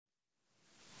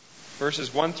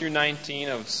verses 1 through 19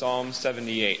 of Psalm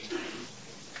 78.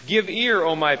 Give ear,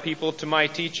 O my people, to my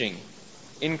teaching.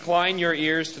 Incline your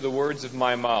ears to the words of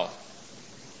my mouth.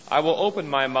 I will open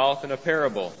my mouth in a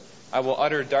parable. I will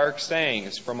utter dark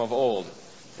sayings from of old,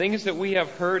 things that we have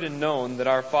heard and known that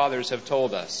our fathers have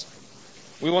told us.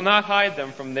 We will not hide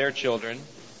them from their children,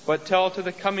 but tell to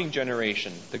the coming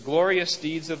generation the glorious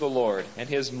deeds of the Lord and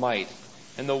his might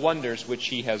and the wonders which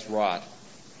he has wrought.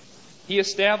 He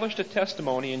established a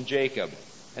testimony in Jacob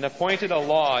and appointed a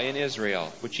law in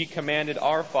Israel, which he commanded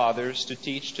our fathers to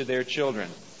teach to their children,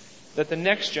 that the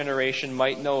next generation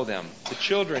might know them, the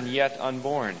children yet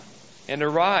unborn, and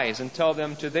arise and tell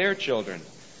them to their children,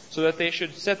 so that they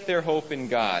should set their hope in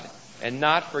God, and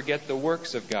not forget the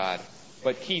works of God,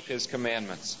 but keep his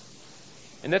commandments.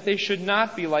 And that they should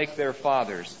not be like their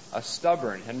fathers, a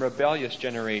stubborn and rebellious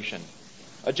generation,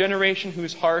 a generation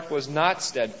whose heart was not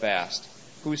steadfast,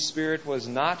 whose spirit was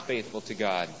not faithful to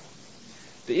God.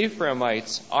 The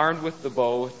Ephraimites, armed with the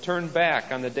bow, turned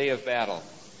back on the day of battle.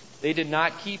 They did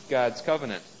not keep God's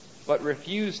covenant, but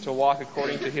refused to walk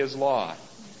according to his law.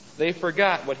 They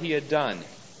forgot what he had done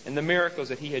and the miracles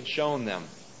that he had shown them.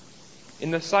 In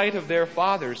the sight of their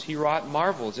fathers he wrought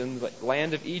marvels in the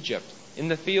land of Egypt, in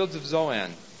the fields of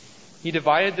Zoan. He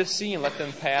divided the sea and let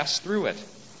them pass through it,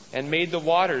 and made the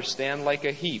waters stand like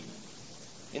a heap.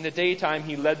 In the daytime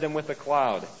he led them with a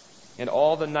cloud, and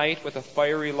all the night with a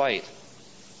fiery light.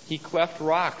 He cleft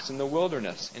rocks in the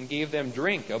wilderness, and gave them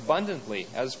drink abundantly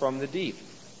as from the deep.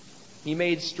 He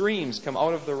made streams come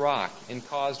out of the rock, and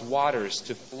caused waters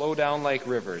to flow down like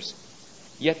rivers.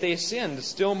 Yet they sinned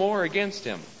still more against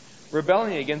him,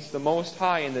 rebelling against the Most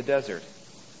High in the desert.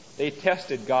 They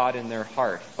tested God in their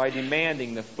heart by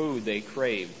demanding the food they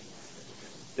craved.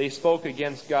 They spoke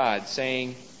against God,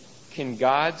 saying, "Can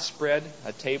God spread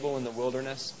a table in the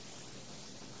wilderness?"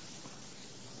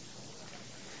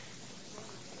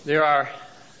 There are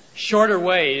shorter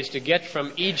ways to get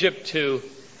from Egypt to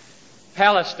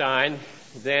Palestine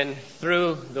than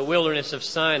through the wilderness of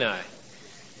Sinai.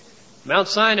 Mount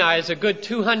Sinai is a good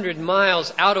 200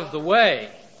 miles out of the way,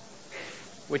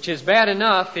 which is bad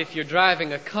enough if you're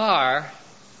driving a car,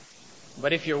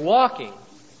 but if you're walking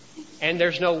and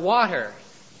there's no water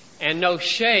and no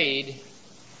shade,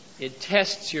 it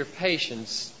tests your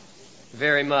patience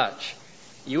very much.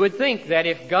 You would think that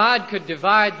if God could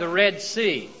divide the Red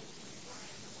Sea,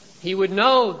 he would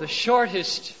know the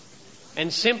shortest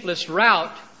and simplest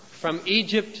route from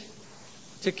Egypt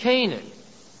to Canaan.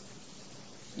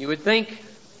 You would think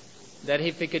that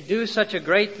if he could do such a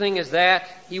great thing as that,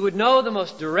 he would know the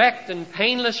most direct and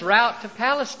painless route to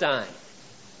Palestine,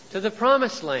 to the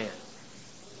Promised Land.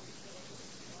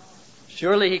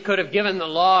 Surely he could have given the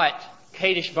law at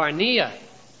Kadesh Barnea,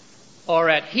 or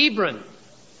at Hebron,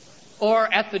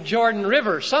 or at the Jordan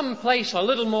River, someplace a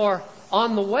little more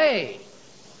on the way.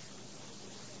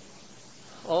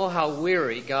 Oh, how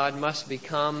weary God must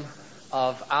become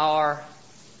of our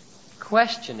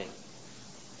questioning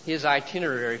his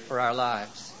itinerary for our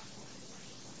lives.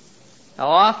 How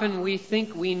often we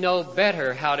think we know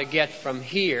better how to get from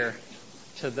here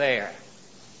to there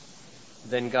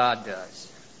than God does.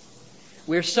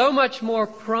 We're so much more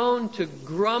prone to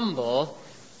grumble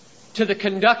to the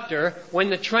conductor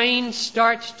when the train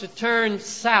starts to turn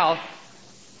south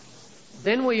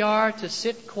than we are to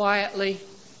sit quietly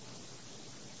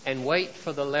and wait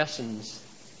for the lessons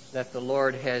that the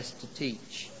Lord has to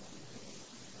teach.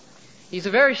 He's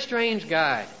a very strange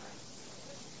guide.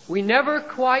 We never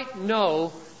quite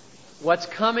know what's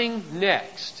coming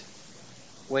next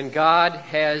when God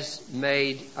has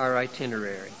made our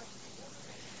itinerary.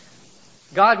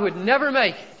 God would never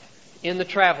make it in the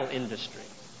travel industry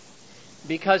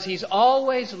because he's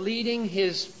always leading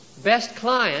his best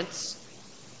clients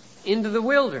into the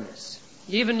wilderness.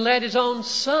 He even led his own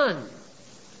son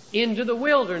into the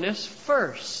wilderness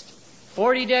first,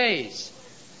 40 days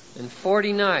and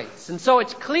 40 nights. And so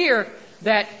it's clear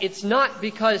that it's not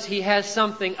because he has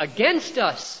something against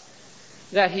us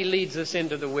that he leads us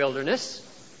into the wilderness.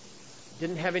 He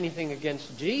didn't have anything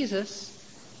against Jesus.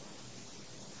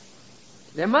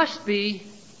 There must be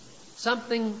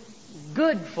something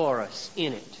good for us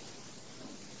in it.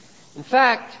 In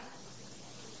fact,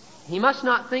 he must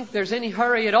not think there's any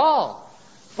hurry at all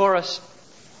for us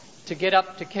to get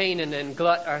up to Canaan and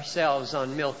glut ourselves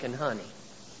on milk and honey.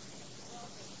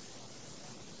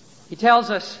 He tells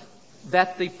us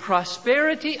that the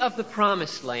prosperity of the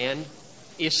Promised Land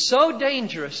is so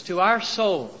dangerous to our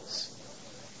souls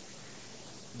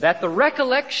that the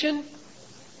recollection,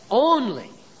 only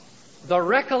the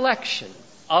recollection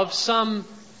of some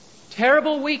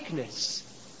terrible weakness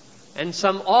and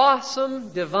some awesome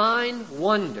divine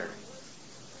wonder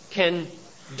can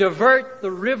divert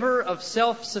the river of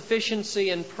self-sufficiency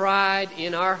and pride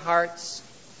in our hearts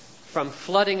from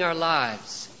flooding our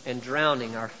lives and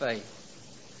drowning our faith.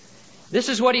 This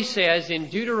is what he says in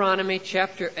Deuteronomy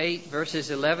chapter 8,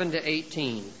 verses 11 to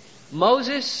 18.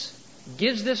 Moses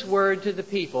gives this word to the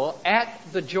people at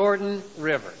the Jordan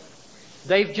River.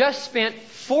 They've just spent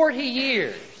 40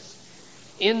 years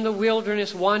in the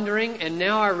wilderness wandering and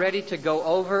now are ready to go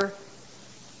over.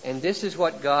 And this is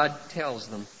what God tells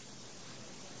them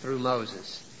through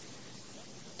Moses.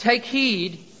 Take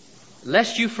heed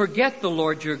lest you forget the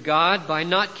Lord your God by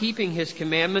not keeping His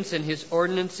commandments and His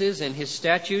ordinances and His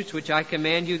statutes, which I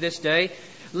command you this day,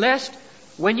 lest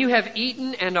when you have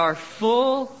eaten and are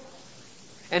full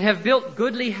and have built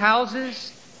goodly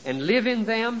houses and live in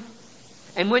them,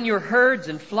 and when your herds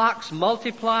and flocks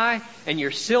multiply and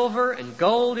your silver and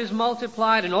gold is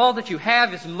multiplied and all that you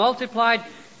have is multiplied,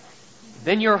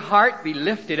 then your heart be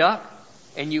lifted up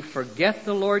and you forget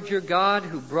the Lord your God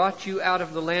who brought you out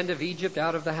of the land of Egypt,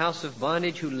 out of the house of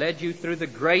bondage, who led you through the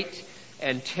great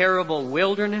and terrible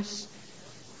wilderness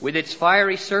with its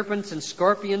fiery serpents and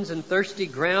scorpions and thirsty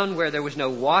ground where there was no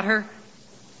water,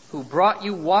 who brought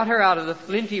you water out of the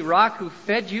flinty rock, who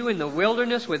fed you in the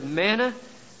wilderness with manna,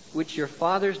 which your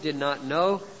fathers did not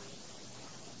know,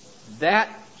 that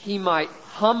He might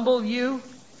humble you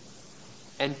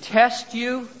and test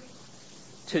you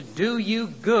to do you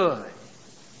good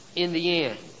in the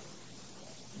end.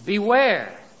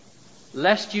 Beware,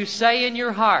 lest you say in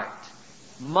your heart,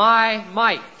 my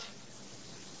might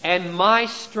and my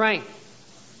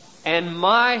strength and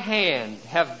my hand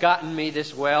have gotten me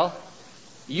this well.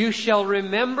 You shall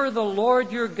remember the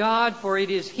Lord your God, for it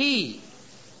is He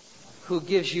who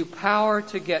gives you power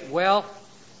to get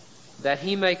wealth, that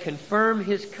He may confirm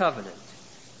His covenant,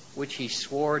 which He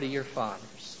swore to your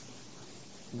fathers.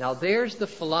 Now there's the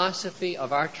philosophy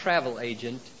of our travel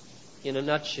agent in a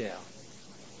nutshell.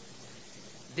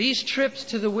 These trips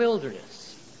to the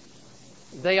wilderness,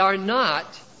 they are not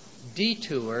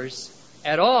detours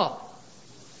at all.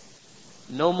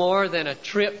 No more than a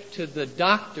trip to the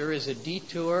doctor is a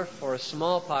detour for a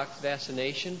smallpox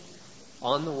vaccination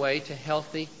on the way to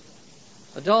healthy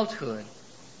adulthood.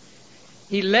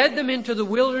 He led them into the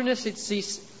wilderness, it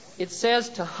says,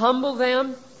 to humble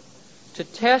them, to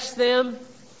test them,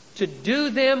 to do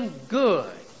them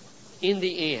good in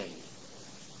the end.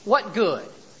 What good?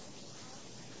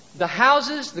 The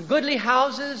houses, the goodly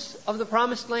houses of the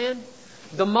promised land?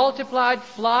 The multiplied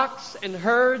flocks and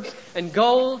herds and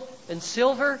gold and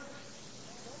silver?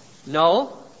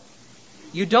 No.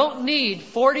 You don't need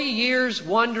 40 years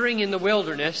wandering in the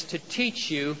wilderness to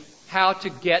teach you how to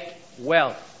get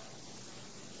wealth.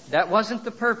 That wasn't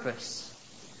the purpose.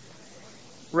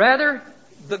 Rather,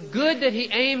 the good that He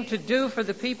aimed to do for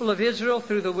the people of Israel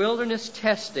through the wilderness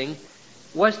testing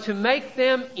was to make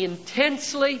them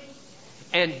intensely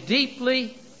and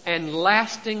deeply and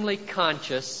lastingly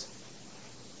conscious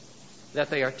that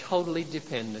they are totally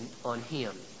dependent on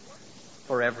Him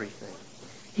for everything.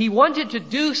 He wanted to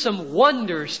do some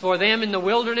wonders for them in the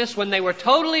wilderness when they were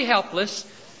totally helpless,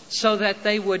 so that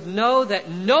they would know that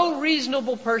no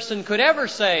reasonable person could ever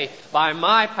say, by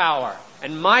my power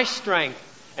and my strength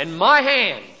and my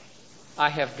hand, I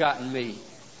have gotten me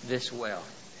this well.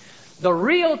 The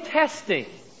real testing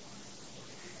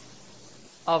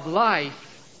of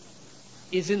life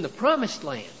is in the promised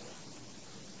land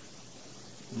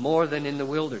more than in the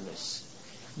wilderness.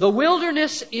 The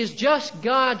wilderness is just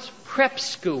God's prep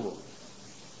school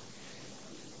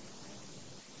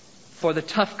for the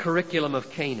tough curriculum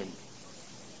of Canaan.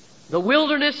 The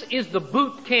wilderness is the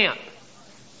boot camp.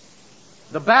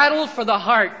 The battle for the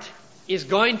heart is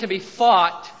going to be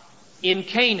fought in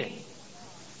Canaan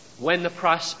when the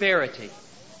prosperity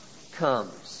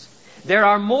comes. There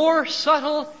are more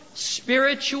subtle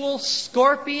spiritual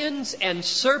scorpions and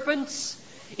serpents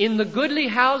in the goodly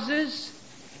houses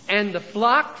and the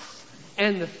flocks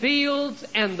and the fields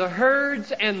and the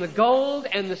herds and the gold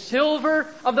and the silver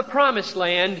of the promised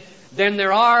land than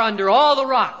there are under all the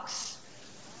rocks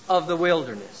of the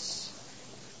wilderness.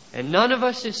 And none of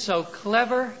us is so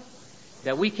clever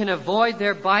that we can avoid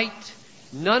their bite.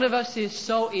 None of us is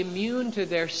so immune to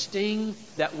their sting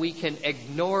that we can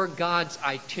ignore God's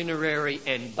itinerary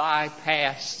and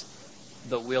bypass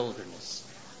the wilderness.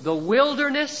 The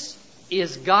wilderness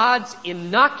is God's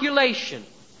inoculation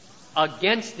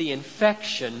against the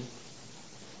infection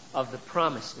of the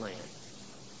promised land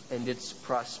and its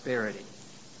prosperity.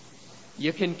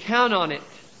 You can count on it,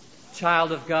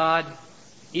 child of God.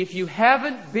 If you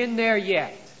haven't been there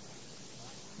yet,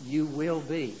 you will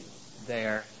be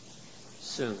there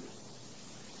soon.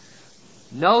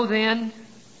 Know then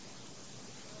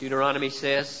Deuteronomy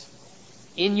says,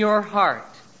 in your heart,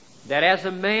 that as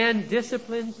a man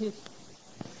disciplines his,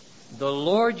 the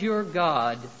Lord your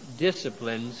God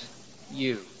disciplines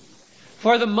you.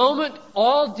 For the moment,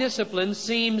 all discipline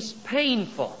seems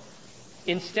painful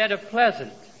instead of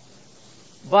pleasant.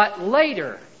 But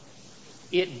later,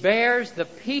 it bears the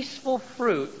peaceful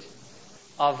fruit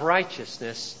of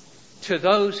righteousness to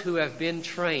those who have been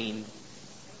trained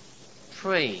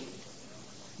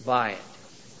by it.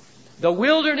 The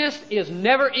wilderness is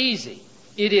never easy.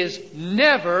 It is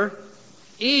never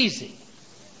easy.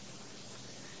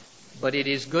 But it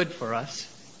is good for us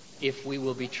if we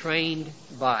will be trained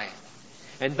by it.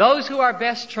 And those who are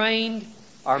best trained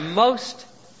are most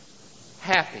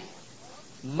happy,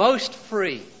 most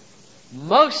free,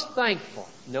 most thankful,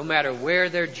 no matter where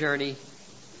their journey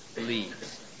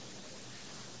leads.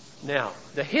 Now,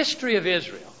 the history of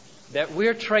Israel that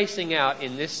we're tracing out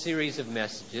in this series of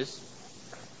messages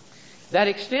that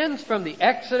extends from the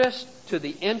Exodus to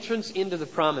the entrance into the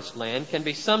Promised Land can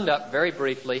be summed up very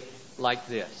briefly like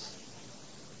this.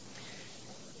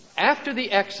 After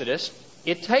the Exodus,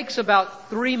 it takes about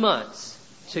 3 months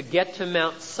to get to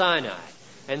Mount Sinai.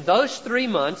 And those 3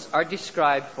 months are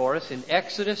described for us in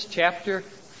Exodus chapter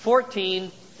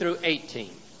 14 through 18.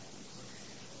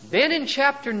 Then in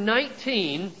chapter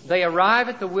 19, they arrive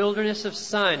at the wilderness of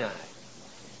Sinai.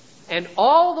 And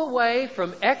all the way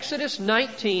from Exodus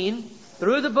 19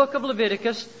 through the book of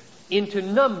Leviticus into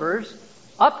Numbers,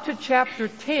 up to chapter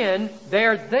 10,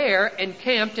 they're there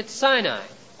encamped at Sinai.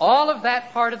 All of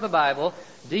that part of the Bible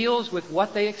deals with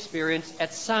what they experienced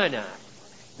at Sinai.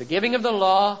 The giving of the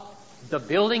law, the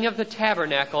building of the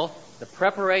tabernacle, the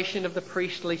preparation of the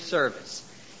priestly service.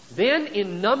 Then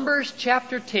in Numbers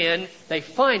chapter 10, they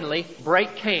finally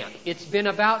break camp. It's been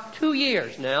about 2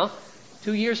 years now,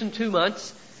 2 years and 2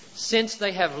 months, since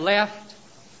they have left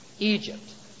Egypt.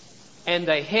 And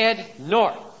they head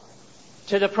north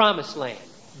to the Promised Land,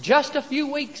 just a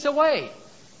few weeks away.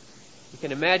 You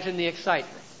can imagine the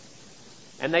excitement.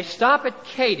 And they stop at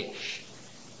Kadesh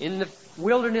in the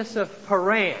wilderness of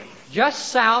Paran, just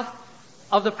south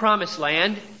of the Promised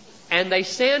Land, and they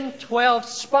send 12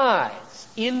 spies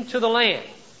into the land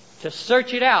to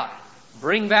search it out,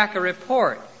 bring back a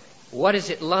report. What is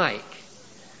it like?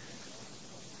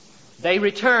 They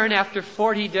return after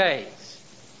 40 days.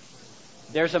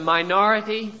 There's a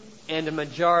minority and a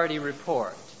majority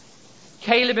report.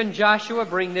 Caleb and Joshua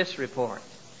bring this report.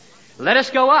 Let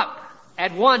us go up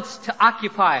at once to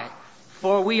occupy it,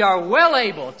 for we are well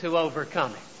able to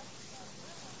overcome it.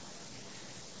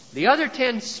 The other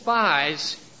 10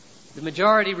 spies, the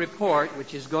majority report,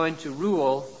 which is going to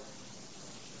rule,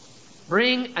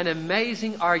 bring an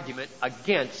amazing argument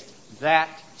against that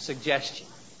suggestion.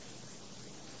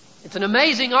 It's an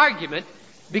amazing argument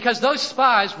because those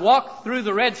spies walked through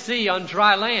the Red Sea on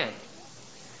dry land.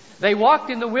 They walked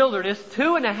in the wilderness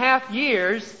 2.5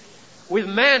 years with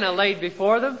manna laid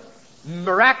before them,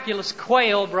 miraculous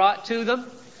quail brought to them,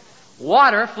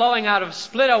 water flowing out of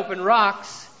split open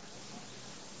rocks.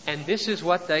 And this is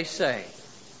what they say.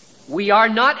 We are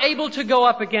not able to go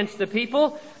up against the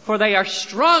people, for they are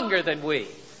stronger than we.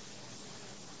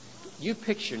 You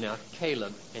picture now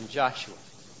Caleb and Joshua.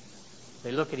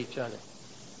 They look at each other.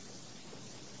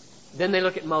 Then they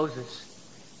look at Moses.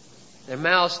 Their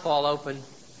mouths fall open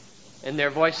and their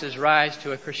voices rise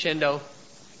to a crescendo.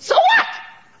 So what?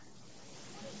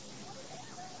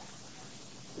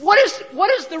 What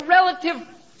is the relative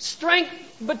strength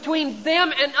between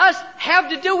them and us have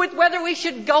to do with whether we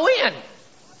should go in?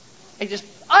 It's just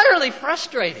utterly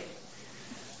frustrating.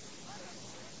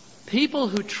 People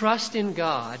who trust in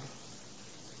God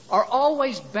are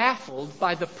always baffled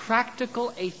by the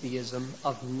practical atheism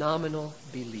of nominal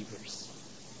believers.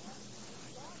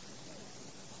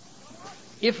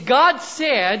 If God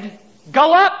said,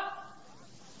 go up,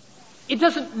 it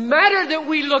doesn't matter that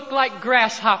we look like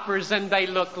grasshoppers and they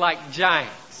look like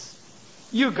giants.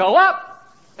 You go up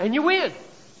and you win.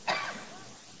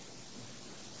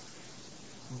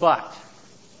 But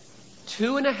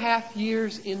 2.5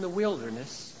 years in the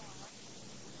wilderness,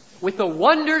 with the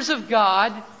wonders of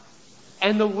God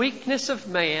and the weakness of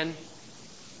man,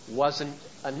 wasn't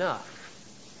enough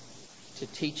to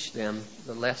teach them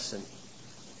the lesson.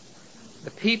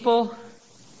 The people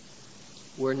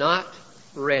were not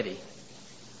ready.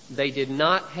 They did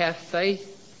not have faith,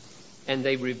 and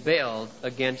they rebelled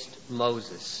against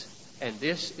Moses. And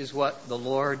this is what the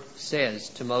Lord says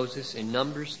to Moses in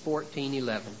Numbers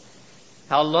 14:11.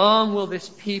 How long will this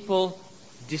people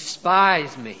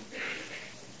despise me?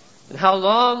 And how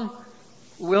long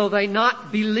will they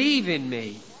not believe in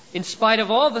me, in spite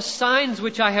of all the signs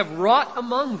which I have wrought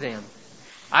among them?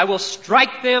 I will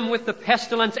strike them with the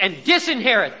pestilence and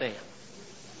disinherit them.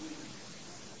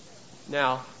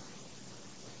 Now,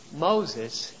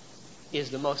 Moses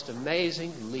is the most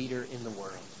amazing leader in the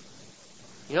world.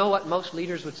 You know what most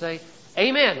leaders would say?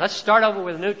 Amen. Let's start over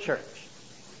with a new church.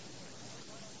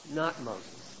 Not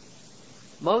Moses.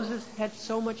 Moses had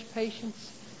so much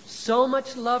patience, so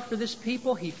much love for this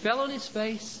people. He fell on his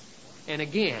face. And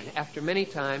again, after many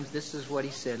times, this is what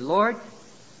he said. Lord,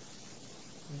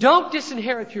 don't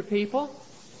disinherit your people.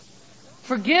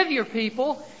 Forgive your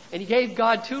people. And he gave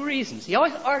God two reasons. He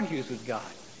always argues with God.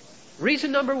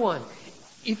 Reason number one,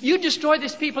 if you destroy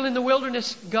this people in the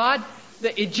wilderness, God,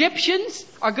 the Egyptians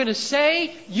are going to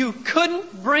say you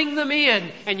couldn't bring them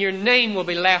in, and your name will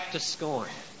be laughed to scorn.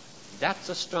 That's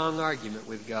a strong argument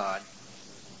with God.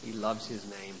 He loves His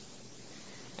name.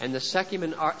 And the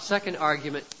second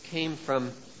argument came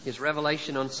from His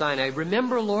revelation on Sinai.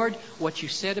 Remember, Lord, what you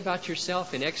said about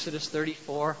yourself in Exodus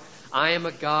 34. I am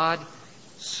a God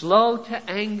slow to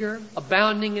anger,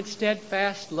 abounding in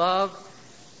steadfast love,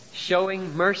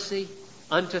 showing mercy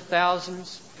unto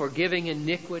thousands, forgiving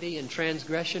iniquity and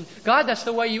transgression. God, that's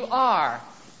the way you are.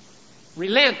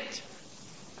 Relent.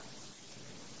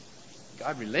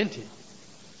 God relented.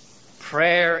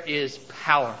 Prayer is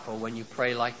powerful when you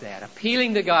pray like that.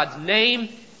 Appealing to God's name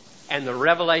and the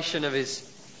revelation of His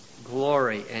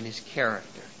glory and His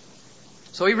character.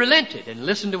 So he relented and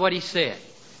listened to what He said.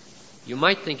 You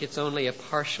might think it's only a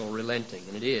partial relenting,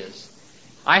 and it is.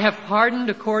 I have pardoned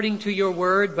according to your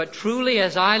word, but truly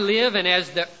as I live and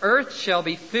as the earth shall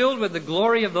be filled with the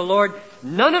glory of the Lord,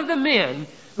 none of the men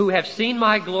who have seen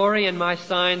my glory and my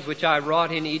signs which I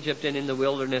wrought in Egypt and in the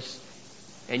wilderness,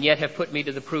 and yet have put me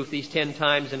to the proof these 10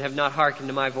 times and have not hearkened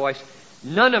to my voice,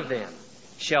 none of them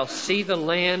shall see the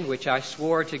land which I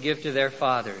swore to give to their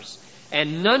fathers.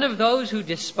 And none of those who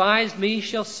despised me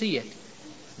shall see it.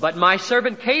 But my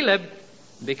servant Caleb,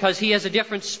 because he has a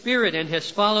different spirit and has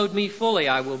followed me fully,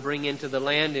 I will bring into the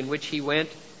land in which he went,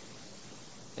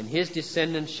 and his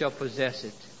descendants shall possess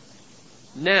it.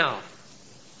 Now,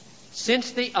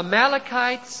 since the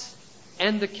Amalekites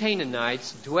and the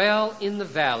Canaanites dwell in the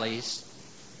valleys,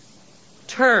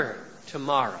 turn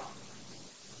tomorrow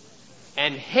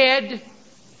and head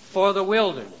for the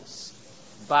wilderness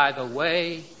by the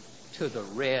way to the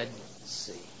Red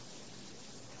Sea.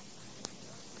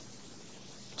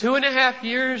 2.5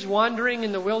 years wandering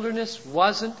in the wilderness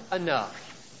wasn't enough.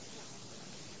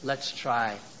 Let's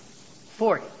try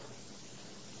 40.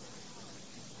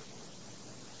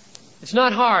 It's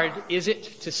not hard, is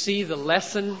it, to see the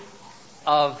lesson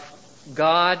of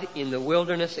God in the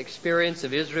wilderness experience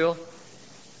of Israel?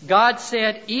 God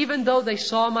said, even though they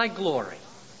saw my glory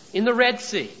in the Red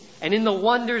Sea and in the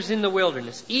wonders in the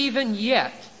wilderness, even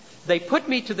yet they put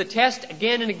me to the test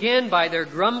again and again by their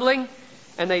grumbling,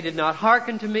 and they did not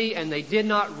hearken to me, and they did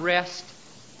not rest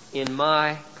in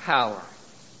my power.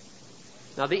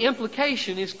 Now the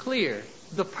implication is clear.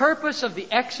 The purpose of the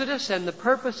Exodus and the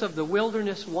purpose of the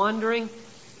wilderness wandering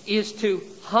is to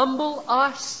humble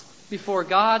us before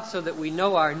God so that we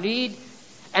know our need,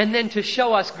 and then to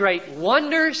show us great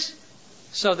wonders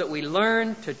so that we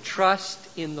learn to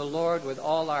trust in the Lord with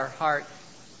all our heart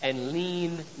and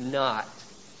lean not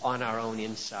on our own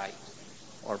insight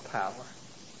or power.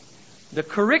 The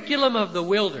curriculum of the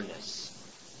wilderness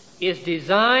is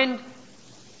designed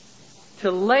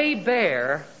to lay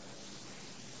bare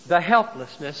the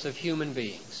helplessness of human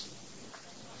beings.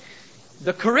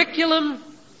 The curriculum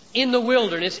in the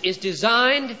wilderness is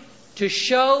designed to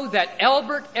show that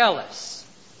Albert Ellis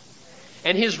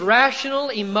and his rational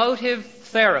emotive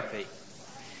therapy,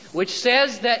 which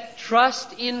says that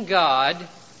trust in God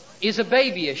is a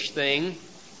babyish thing,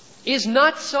 is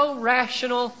not so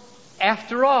rational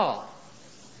after all.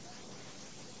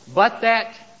 But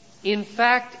that, in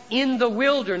fact, in the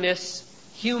wilderness,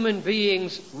 human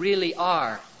beings really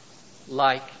are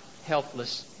like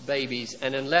helpless babies.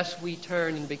 And unless we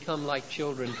turn and become like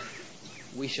children,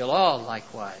 we shall all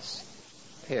likewise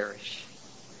perish.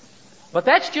 But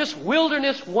that's just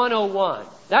Wilderness 101.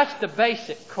 That's the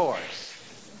basic course.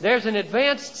 There's an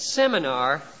advanced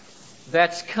seminar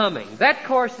that's coming. That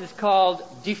course is called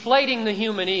Deflating the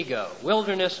Human Ego,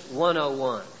 Wilderness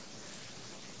 101.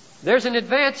 There's an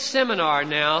advanced seminar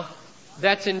now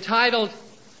that's entitled,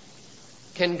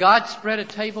 Can God Spread a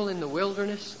Table in the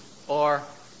Wilderness? Or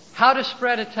How to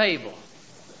Spread a Table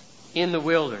in the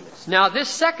Wilderness. Now, this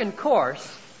second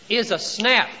course is a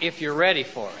snap if you're ready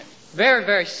for it. Very,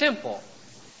 very simple.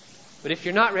 But if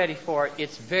you're not ready for it,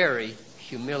 it's very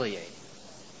humiliating.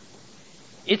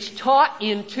 It's taught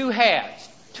in 2 halves,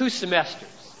 2 semesters.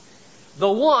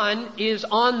 The one is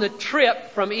on the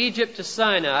trip from Egypt to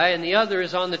Sinai, and the other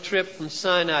is on the trip from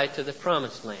Sinai to the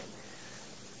Promised Land.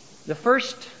 The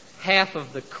first half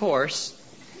of the course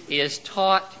is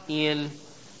taught in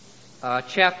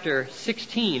chapter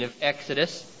 16 of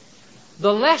Exodus.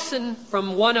 The lesson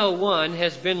from 101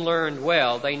 has been learned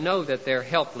well. They know that they're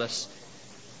helpless.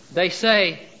 They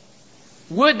say,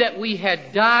 "Would that we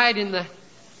had died in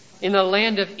the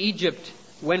land of Egypt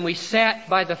when we sat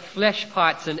by the flesh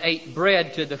pots and ate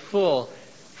bread to the full.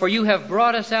 For you have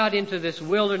brought us out into this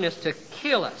wilderness to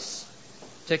kill us,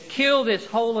 to kill this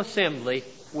whole assembly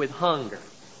with hunger."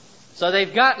 So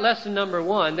they've got lesson number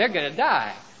 1. They're going to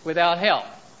die without help.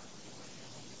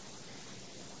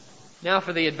 Now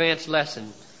for the advanced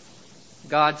lesson.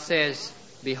 God says,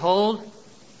 "Behold,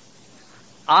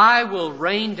 I will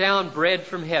rain down bread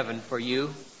from heaven for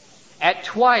you. At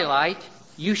twilight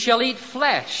you shall eat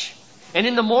flesh, and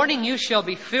in the morning you shall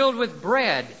be filled with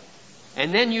bread.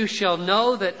 And then you shall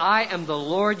know that I am the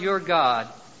Lord your God.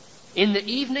 In the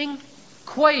evening,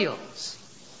 quails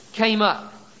came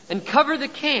up and covered the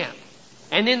camp,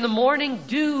 and in the morning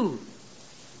dew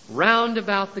round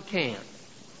about the camp.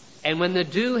 And when the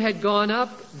dew had gone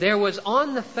up, there was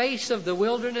on the face of the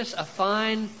wilderness a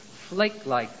fine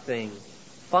flake-like thing,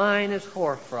 fine as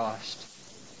hoarfrost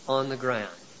on the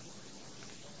ground."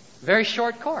 Very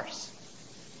short course.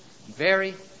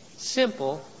 Very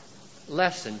simple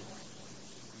lesson.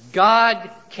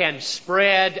 God can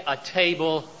spread a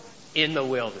table in the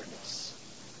wilderness.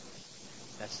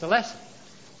 That's the lesson.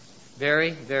 Very,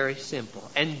 very simple.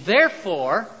 And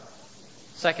therefore,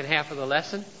 second half of the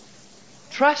lesson,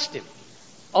 trust Him,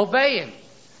 obey Him,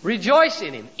 rejoice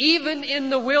in Him, even in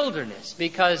the wilderness,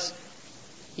 because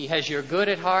He has your good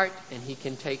at heart and He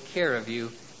can take care of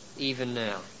you even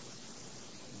now.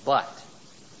 But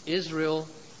Israel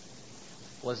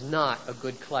was not a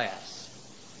good class.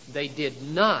 They did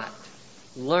not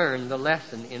learn the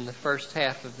lesson in the first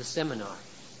half of the seminar.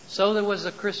 So there was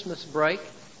a Christmas break,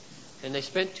 and they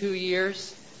spent 2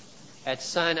 years at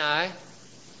Sinai.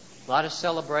 A lot of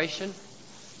celebration,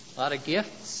 a lot of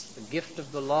gifts, the gift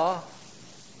of the law.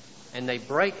 And they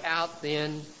break out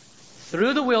then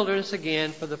through the wilderness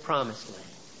again for the Promised Land.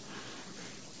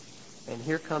 And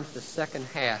here comes the second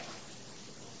half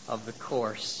of the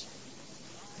course.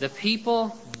 The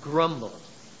people grumbled,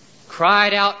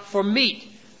 cried out for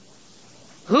meat.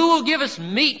 "Who will give us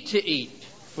meat to eat?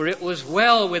 For it was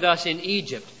well with us in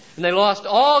Egypt." And they lost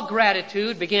all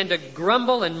gratitude, began to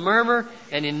grumble and murmur.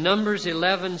 And in Numbers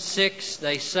 11:6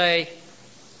 they say,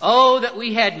 "Oh, that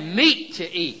we had meat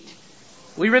to eat.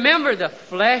 We remember the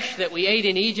flesh that we ate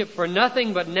in Egypt for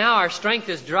nothing, but now our strength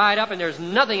is dried up and there's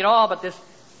nothing at all but this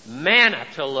manna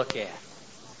to look at."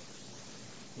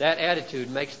 That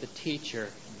attitude makes the teacher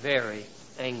very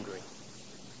angry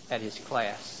at his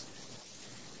class.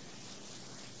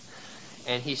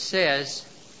 And he says,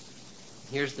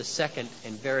 here's the second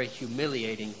and very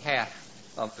humiliating half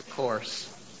of the course.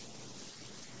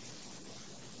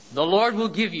 "The Lord will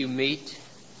give you meat,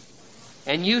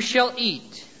 and you shall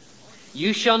eat.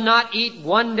 You shall not eat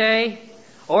 1 day,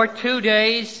 or 2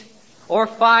 days, or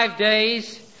 5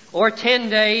 days, or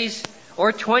 10 days,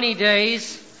 or 20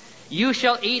 days. You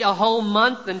shall eat a whole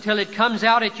month until it comes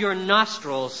out at your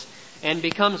nostrils and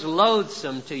becomes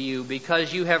loathsome to you,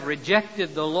 because you have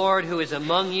rejected the Lord who is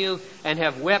among you and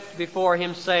have wept before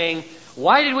Him, saying,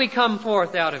 'Why did we come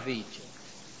forth out of Egypt?'"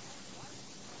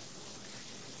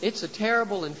 It's a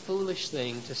terrible and foolish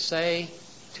thing to say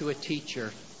to a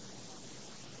teacher,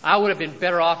 "I would have been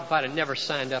better off if I'd have never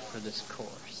signed up for this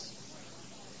course.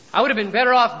 I would have been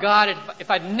better off, God,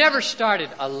 if I'd never started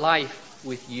a life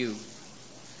with you."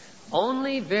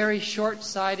 Only very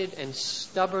short-sighted and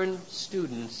stubborn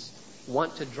students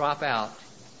want to drop out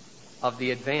of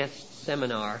the advanced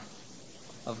seminar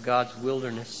of God's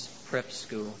wilderness prep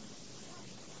school.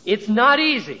 It's not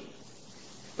easy,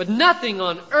 but nothing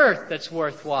on earth that's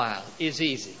worthwhile is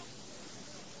easy.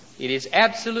 It is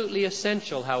absolutely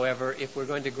essential, however, if we're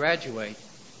going to graduate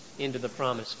into the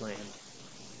Promised Land.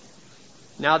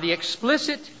 Now, the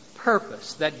explicit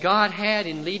purpose that God had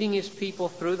in leading His people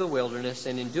through the wilderness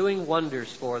and in doing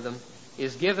wonders for them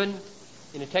is given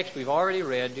in a text we've already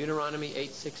read, Deuteronomy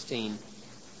 8:16,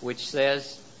 which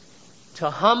says,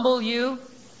 "To humble you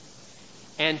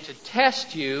and to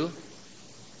test you,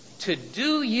 to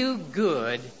do you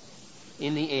good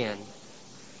in the end."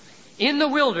 In the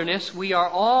wilderness, we are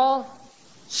all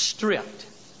stripped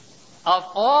of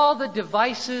all the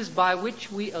devices by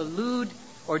which we elude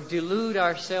or delude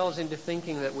ourselves into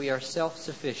thinking that we are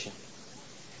self-sufficient.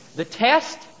 The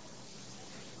test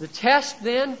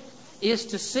then is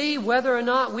to see whether or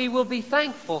not we will be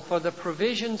thankful for the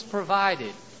provisions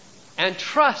provided and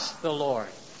trust the Lord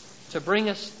to bring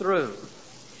us through.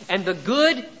 And the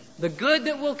good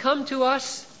that will come to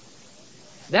us,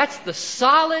 that's the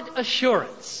solid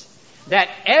assurance that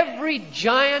every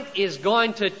giant is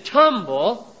going to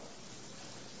tumble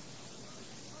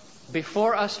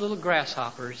before us little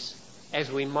grasshoppers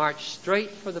as we march straight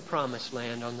for the promised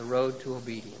land on the road to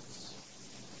obedience.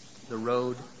 The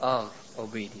road of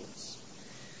obedience.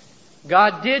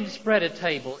 God did spread a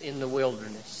table in the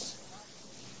wilderness,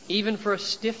 even for a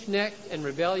stiff-necked and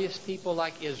rebellious people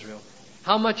like Israel.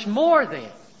 How much more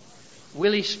then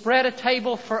will He spread a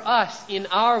table for us in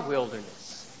our wilderness?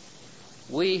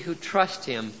 We who trust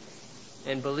Him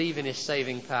and believe in His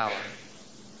saving power.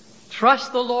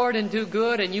 Trust the Lord and do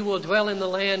good, and you will dwell in the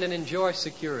land and enjoy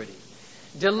security.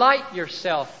 Delight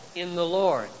yourself in the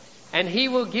Lord, and He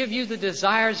will give you the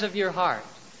desires of your heart.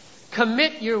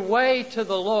 Commit your way to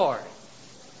the Lord.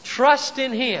 Trust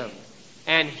in Him,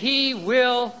 and He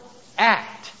will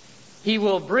act. He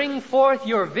will bring forth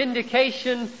your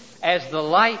vindication as the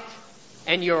light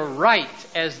and your right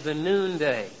as the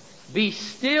noonday. Be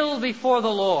still before the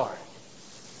Lord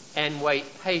and wait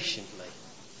patiently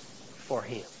for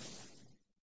Him.